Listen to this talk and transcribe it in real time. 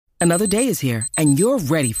Another day is here, and you're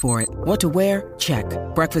ready for it. What to wear? Check.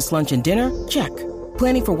 Breakfast, lunch, and dinner? Check.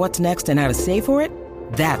 Planning for what's next and how to save for it?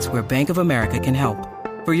 That's where Bank of America can help.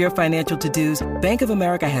 For your financial to-dos, Bank of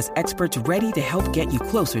America has experts ready to help get you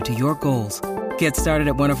closer to your goals. Get started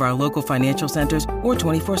at one of our local financial centers or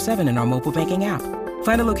 24/7 in our mobile banking app.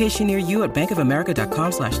 Find a location near you at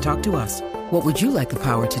bankofamerica.com/talktous. What would you like the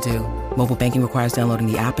power to do? Mobile banking requires downloading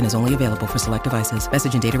the app and is only available for select devices.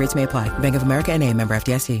 Message and data rates may apply. Bank of America NA, member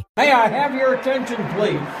FDIC. May I have your attention,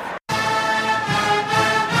 please?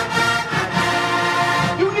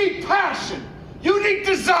 You need passion. You need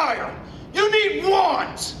desire. You need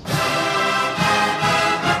want.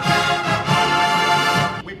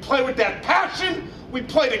 We play with that passion. We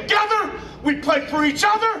play together. We play for each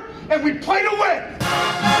other. And we play to win.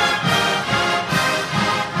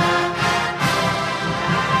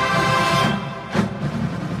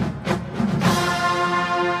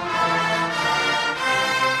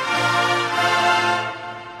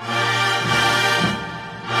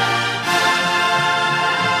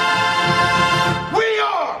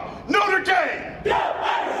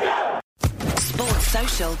 Sports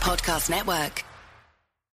Social Podcast Network.